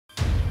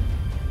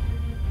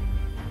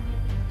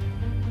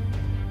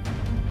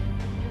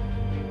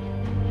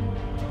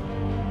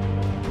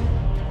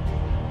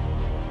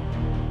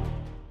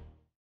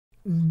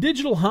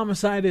Digital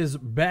Homicide is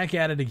back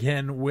at it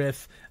again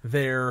with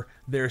their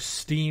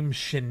Steam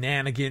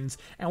shenanigans,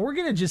 and we're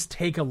gonna just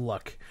take a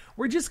look.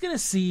 We're just gonna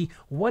see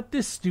what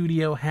this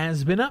studio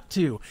has been up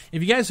to.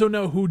 If you guys don't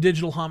know who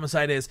Digital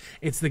Homicide is,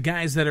 it's the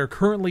guys that are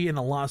currently in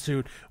a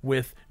lawsuit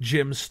with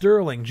Jim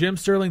Sterling. Jim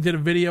Sterling did a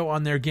video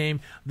on their game,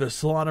 The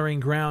Slaughtering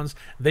Grounds.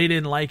 They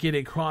didn't like it.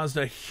 It caused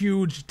a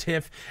huge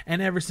tiff,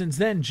 and ever since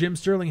then, Jim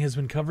Sterling has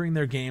been covering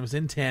their games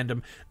in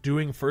tandem,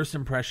 doing first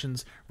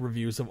impressions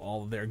reviews of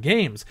all of their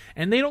games.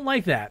 And they don't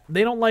like that.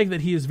 They don't like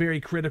that he is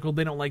very critical.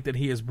 They don't like that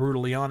he is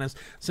brutally honest.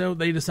 So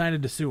they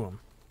decided to sue him.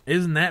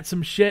 Isn't that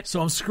some shit?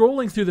 So I'm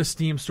scrolling through the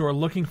Steam store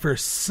looking for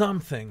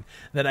something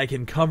that I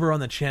can cover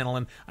on the channel,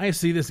 and I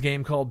see this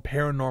game called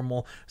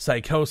Paranormal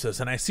Psychosis,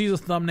 and I see the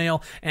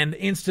thumbnail, and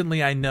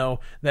instantly I know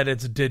that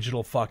it's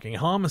Digital fucking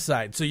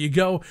Homicide. So you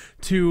go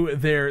to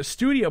their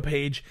studio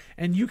page,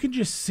 and you can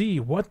just see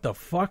what the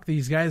fuck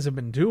these guys have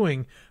been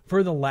doing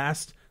for the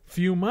last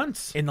few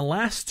months. In the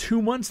last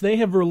 2 months, they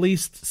have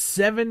released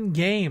 7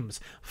 games,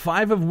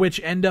 5 of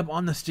which end up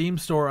on the Steam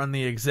store on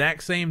the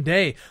exact same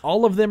day.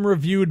 All of them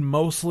reviewed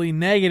mostly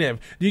negative.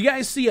 Do you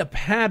guys see a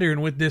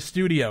pattern with this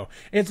studio?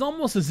 It's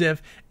almost as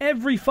if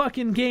every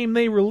fucking game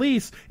they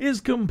release is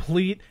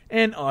complete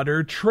and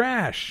utter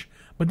trash.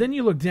 But then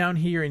you look down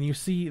here and you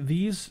see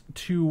these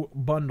 2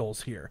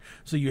 bundles here.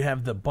 So you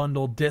have the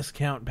bundle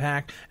discount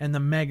pack and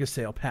the mega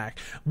sale pack.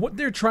 What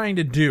they're trying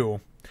to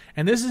do,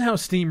 and this is how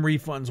Steam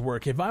refunds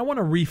work. If I want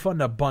to refund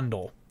a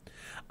bundle,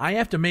 I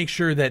have to make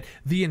sure that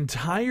the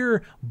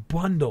entire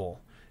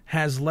bundle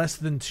has less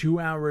than 2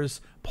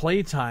 hours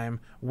playtime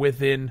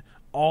within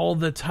all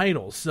the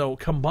titles. So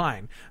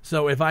combined.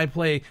 So if I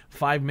play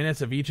 5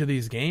 minutes of each of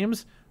these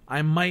games,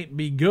 I might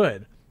be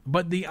good.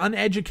 But the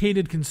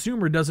uneducated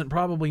consumer doesn't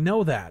probably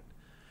know that.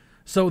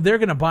 So they're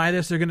going to buy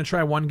this, they're going to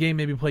try one game,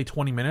 maybe play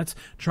 20 minutes,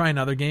 try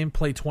another game,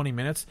 play 20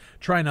 minutes,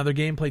 try another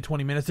game, play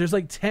 20 minutes. There's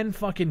like 10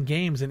 fucking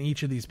games in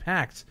each of these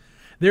packs.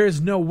 There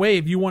is no way,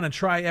 if you want to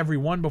try every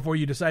one before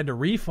you decide to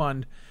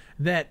refund,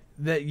 that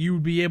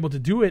you'd be able to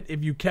do it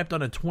if you kept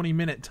on a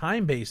 20-minute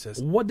time basis.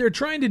 What they're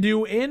trying to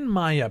do, in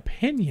my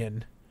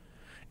opinion,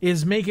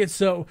 is make it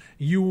so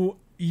you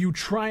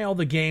try all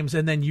the games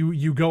and then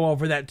you go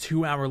over that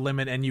 2-hour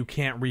limit and you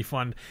can't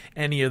refund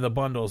any of the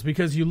bundles.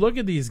 Because you look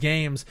at these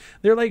games,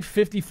 they're like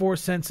 54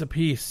 cents a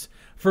piece.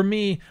 For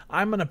me,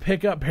 I'm going to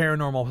pick up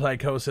Paranormal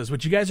Psychosis,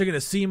 which you guys are going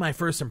to see my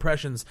first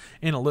impressions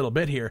in a little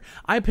bit here.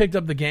 I picked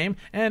up the game,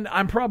 and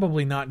I'm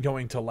probably not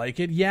going to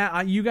like it.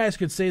 Yeah, you guys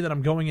could say that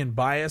I'm going in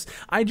biased.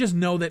 I just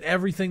know that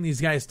everything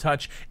these guys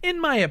touch, in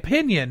my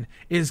opinion,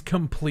 is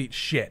complete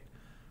shit.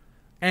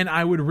 And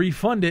I would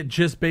refund it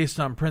just based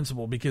on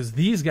principle, because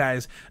these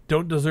guys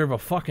don't deserve a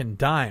fucking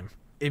dime.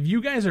 If you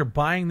guys are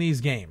buying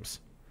these games,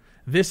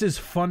 this is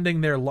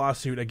funding their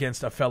lawsuit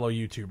against a fellow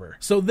YouTuber.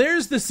 So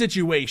there's the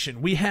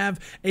situation. We have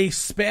a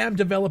spam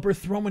developer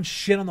throwing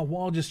shit on the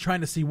wall just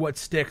trying to see what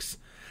sticks.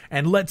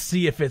 And let's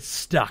see if it's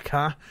stuck,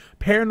 huh?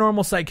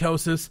 Paranormal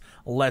Psychosis,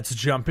 let's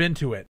jump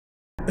into it.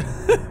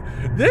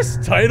 This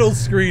title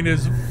screen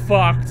is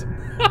fucked.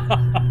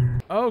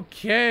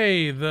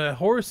 Okay, the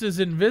horse is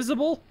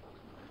invisible?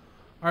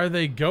 Are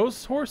they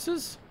ghost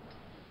horses?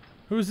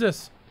 Who's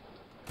this?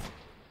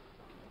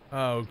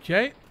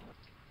 Okay.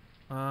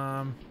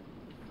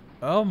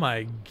 Oh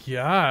my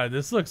god,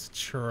 this looks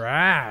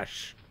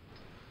trash.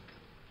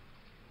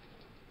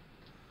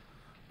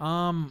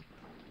 Oh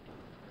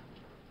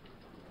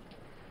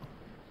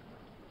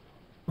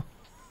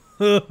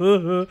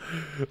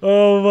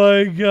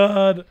my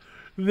god.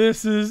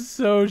 This is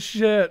so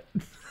shit.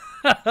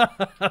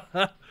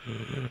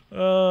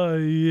 Oh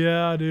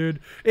yeah,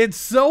 dude. It's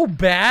so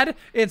bad,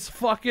 it's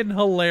fucking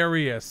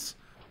hilarious.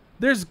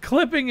 There's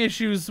clipping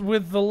issues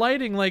with the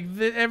lighting, like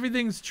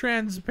everything's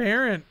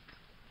transparent.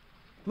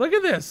 Look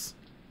at this.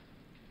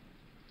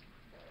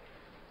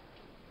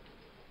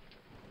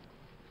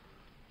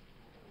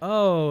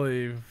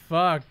 Holy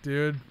fuck,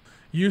 dude.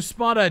 You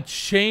spot a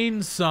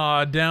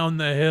chainsaw down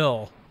the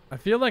hill. I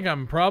feel like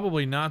I'm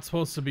probably not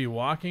supposed to be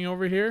walking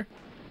over here.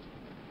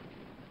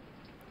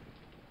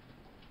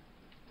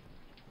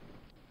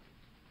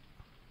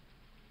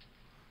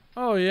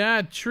 Oh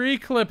yeah, tree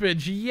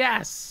clippage,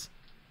 yes!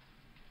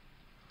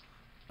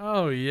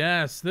 Oh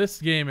yes,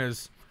 this game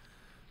is...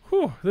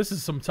 Whew, this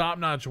is some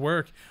top-notch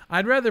work.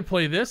 I'd rather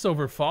play this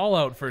over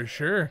Fallout for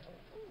sure.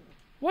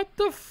 What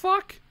the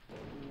fuck?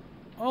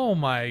 Oh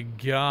my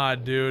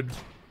god, dude.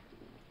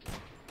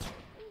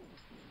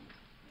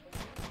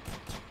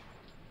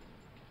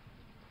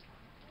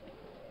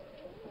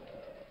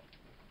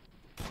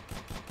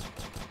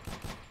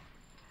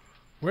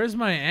 Where's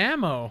my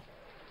ammo?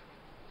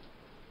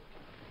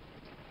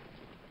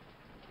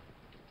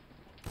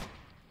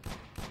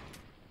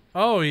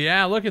 Oh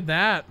yeah, look at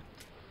that.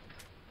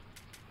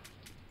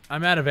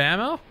 I'm out of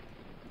ammo?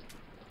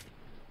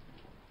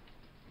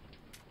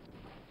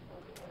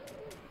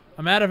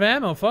 I'm out of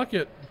ammo, fuck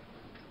it.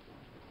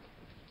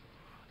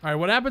 Alright,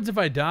 what happens if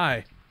I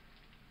die?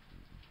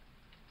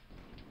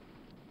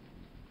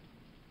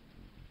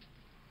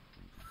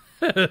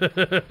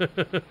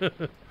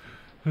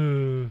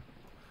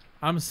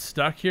 I'm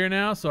stuck here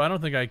now, so I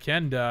don't think I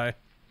can die.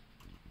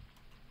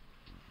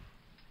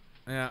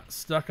 Yeah,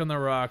 stuck on the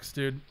rocks,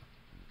 dude.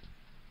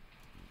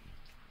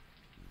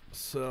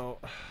 So,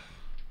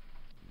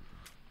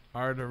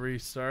 hard to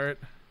restart.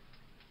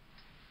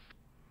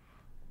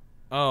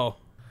 Oh,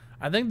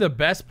 I think the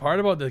best part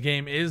about the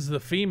game is the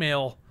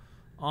female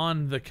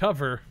on the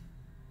cover.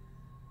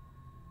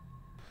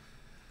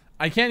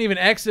 I can't even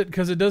exit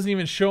because it doesn't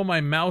even show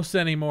my mouse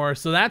anymore,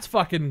 so that's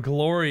fucking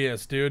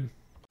glorious, dude.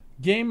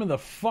 Game of the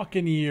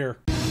fucking year.